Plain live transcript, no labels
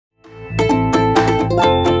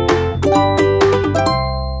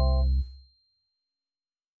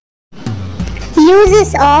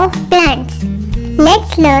uses of plants.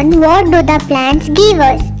 Let's learn what do the plants give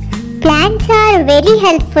us. Plants are very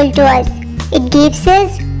helpful to us. It gives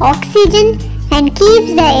us oxygen and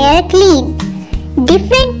keeps the air clean.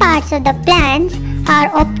 Different parts of the plants are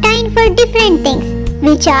obtained for different things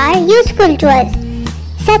which are useful to us,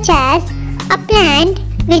 such as a plant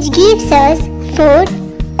which gives us food,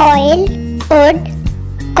 oil, wood,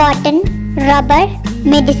 cotton, rubber,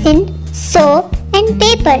 medicine, soap and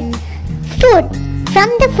paper. Food. From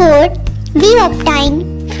the food we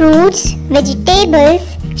obtain fruits, vegetables,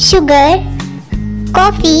 sugar,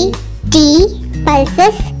 coffee, tea,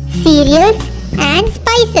 pulses, cereals and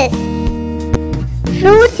spices.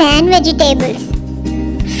 Fruits and vegetables.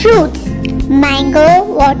 Fruits. Mango,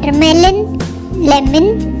 watermelon,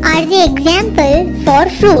 lemon are the example for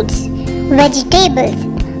fruits. Vegetables.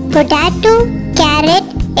 Potato, carrot,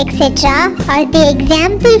 etc. are the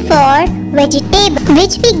example for vegetables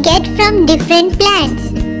which we get from different plants.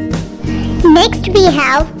 Next we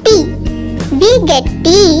have tea. We get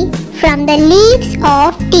tea from the leaves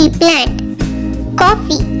of tea plant.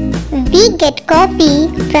 Coffee. We get coffee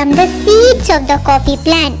from the seeds of the coffee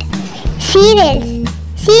plant. Cereals.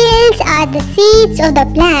 Cereals are the seeds of the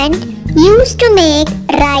plant used to make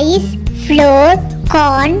rice, flour,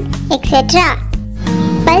 corn, etc.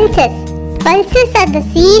 Pulses. Pulses are the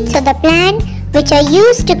seeds of the plant which are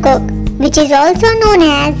used to cook, which is also known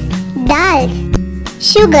as dals.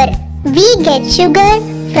 Sugar. We get sugar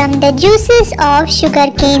from the juices of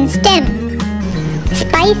sugarcane stem.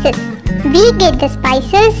 Spices. We get the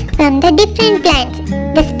spices from the different plants.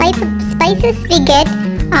 The spices we get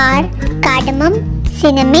are cardamom,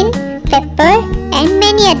 cinnamon, pepper and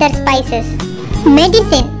many other spices.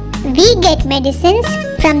 Medicine. We get medicines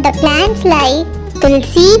from the plants like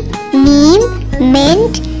tulsi, neem,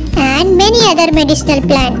 mint and many other medicinal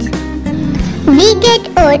plants. We get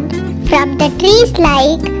wood from the trees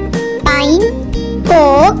like pine,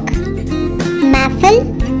 oak, maple,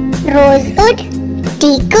 rosewood,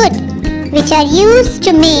 teakwood, which are used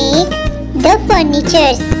to make the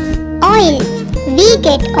furnitures. Oil. We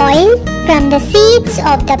get oil from the seeds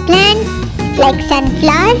of the plants like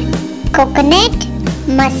sunflower, coconut,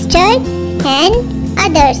 mustard and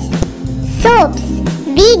others. Soaps.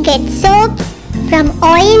 We get soaps from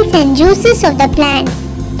oils and juices of the plants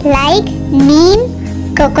like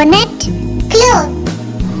neem, coconut, clove.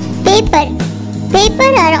 Paper. Paper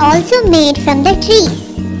are also made from the trees.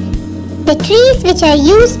 The trees which are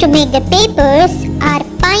used to make the papers are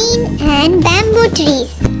pine and bamboo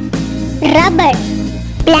trees. Rubber.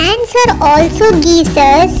 Plants are also gives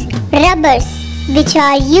us rubbers which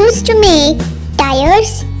are used to make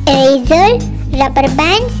tires, eraser, rubber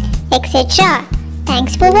bands, etc.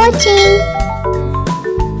 Thanks for watching.